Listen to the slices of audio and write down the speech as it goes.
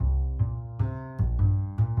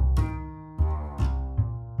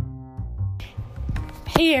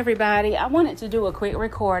Hey everybody, I wanted to do a quick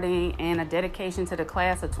recording and a dedication to the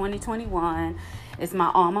class of 2021. It's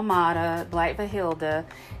my alma mater, Blythe Hilda,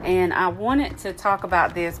 and I wanted to talk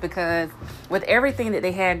about this because with everything that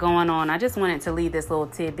they had going on, I just wanted to leave this little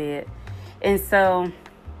tidbit. And so,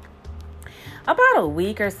 about a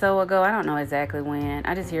week or so ago, I don't know exactly when,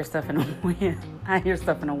 I just hear stuff in the wind.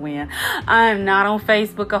 I'm not on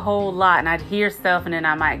Facebook a whole lot, and I'd hear stuff and then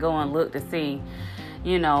I might go and look to see,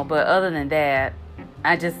 but other than that,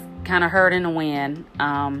 I just kind of heard in the wind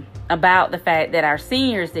about the fact that our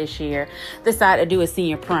seniors this year decided to do a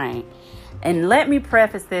senior prank. And let me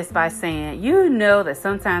preface this by saying, that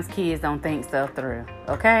sometimes kids don't think stuff through,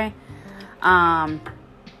 okay?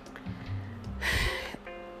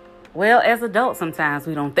 Well, as adults, sometimes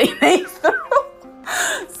we don't think things through.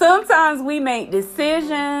 Sometimes we make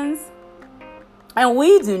decisions and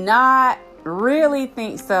we do not really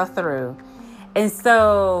think stuff through. And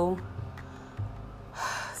so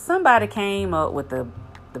somebody came up with the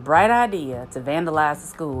bright idea to vandalize the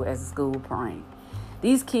school as a school prank.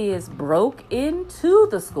 These kids broke into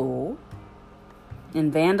the school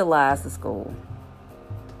and vandalized the school.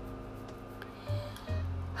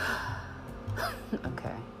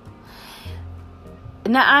 Okay.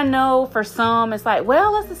 Now, I know for some, it's like,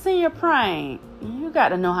 well, it's a senior prank. You got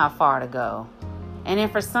to know how far to go. And then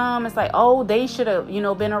for some, it's like, oh, they should have,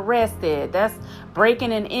 been arrested. That's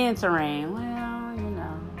breaking and entering. Well,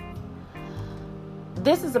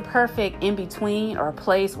 this is a perfect in-between or a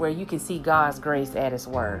place where you can see God's grace at His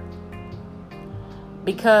work.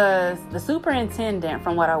 Because the superintendent,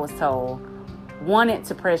 from what I was told, wanted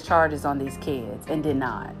to press charges on these kids and did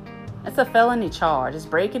not. It's a felony charge. It's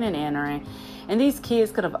breaking and entering. And these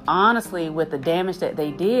kids could have honestly, with the damage that they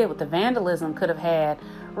did, with the vandalism, could have had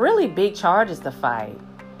really big charges to fight.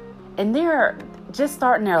 And they're just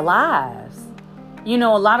starting their lives. A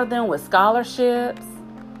lot of them with scholarships.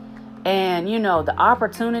 And, the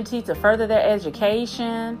opportunity to further their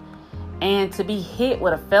education and to be hit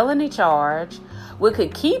with a felony charge, what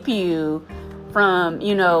could keep you from,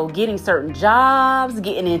 getting certain jobs,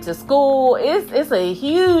 getting into school. It's a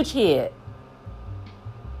huge hit.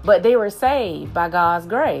 But they were saved by God's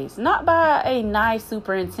grace, not by a nice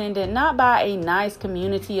superintendent, not by a nice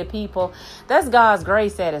community of people. That's God's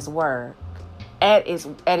grace at His work, at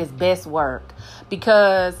His best work.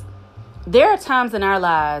 Because there are times in our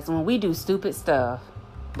lives when we do stupid stuff,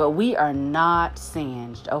 but we are not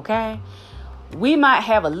singed, okay? We might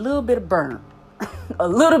have a little bit of burn.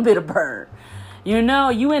 You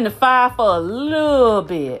in the fire for a little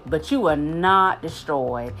bit, but you are not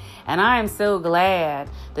destroyed. And I am so glad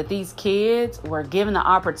that these kids were given the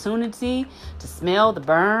opportunity to smell the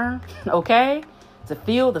burn, okay? To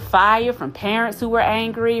feel the fire from parents who were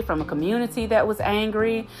angry, from a community that was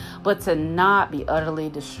angry, but to not be utterly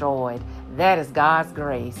destroyed. That is God's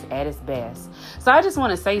grace at its best. So I just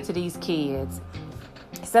want to say to these kids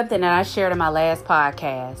something that I shared in my last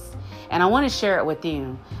podcast, and I want to share it with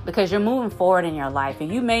you because you're moving forward in your life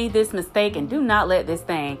and you made this mistake, and do not let this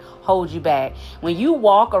thing hold you back. When you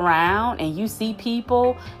walk around and you see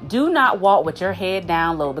people, do not walk with your head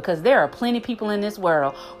down low, because there are plenty of people in this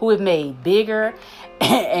world who have made bigger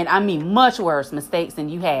and I mean much worse mistakes than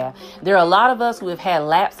you have. There are a lot of us who have had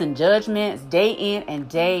lapse in judgments day in and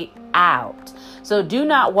day out. So do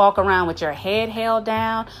not walk around with your head held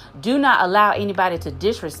down. Do not allow anybody to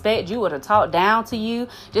disrespect you or to talk down to you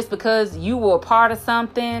just because you were a part of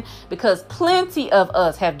something, because plenty of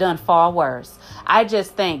us have done far worse. I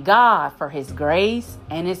just thank God for His grace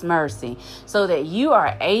and His mercy so that you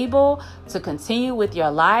are able to continue with your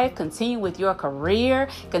life, continue with your career,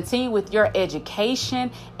 continue with your education,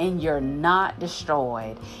 and you're not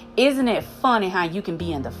destroyed. Isn't it funny how you can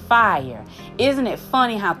be in the fire? Isn't it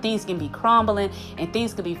funny how things can be crumbling and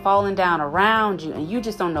things can be falling down around you and you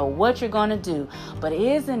just don't know what you're going to do? But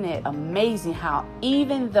isn't it amazing how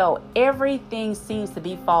even though everything seems to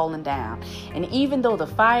be falling down and even though the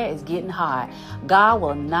fire is getting hot, God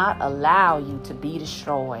will not allow you to be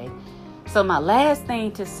destroyed. So my last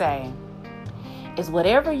thing to say is,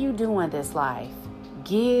 whatever you do in this life,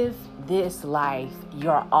 give this life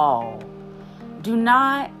your all. Do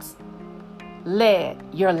not let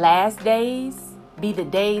your last days be the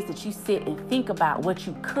days that you sit and think about what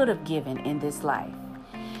you could have given in this life.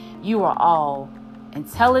 You are all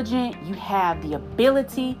intelligent. You have the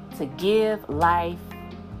ability to give life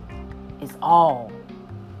is all.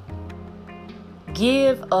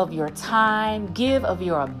 Give of your time. Give of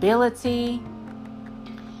your ability.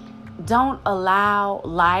 Don't allow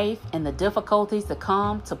life and the difficulties to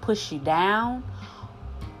come to push you down.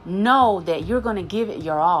 Know that you're going to give it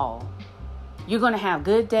your all. You're going to have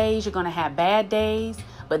good days. You're going to have bad days.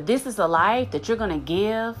 But this is a life that you're going to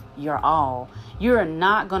give your all. You're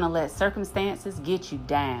not going to let circumstances get you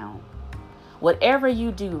down. Whatever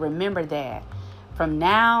you do, remember that from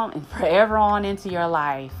now and forever on into your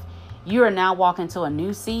life, you are now walking to a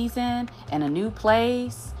new season and a new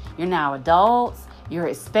place. You're now adults. You're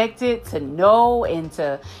expected to know and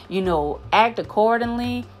to, act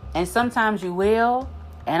accordingly. And sometimes you will.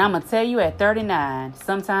 And I'm going to tell you at 39,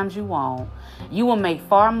 sometimes you won't. You will make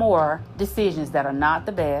far more decisions that are not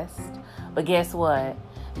the best. But guess what?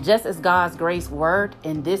 Just as God's grace worked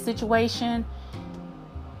in this situation,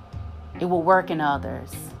 it will work in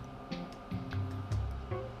others.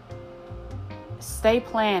 Stay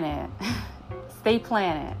planted. Stay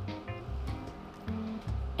planted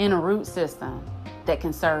in a root system that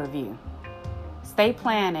can serve you. Stay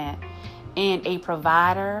planted in a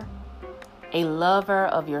provider, a lover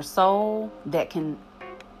of your soul that can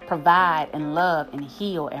provide and love and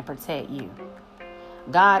heal and protect you.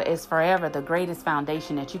 God is forever the greatest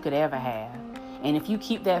foundation that you could ever have. And if you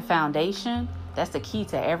keep that foundation, that's the key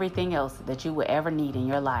to everything else that you will ever need in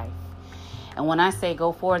your life. And when I say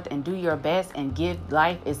go forth and do your best and give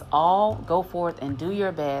life is all, go forth and do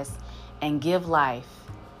your best and give life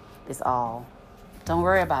is all. Don't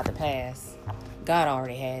worry about the past. God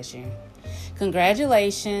already has you.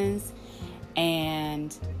 Congratulations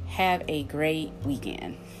and have a great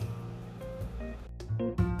weekend.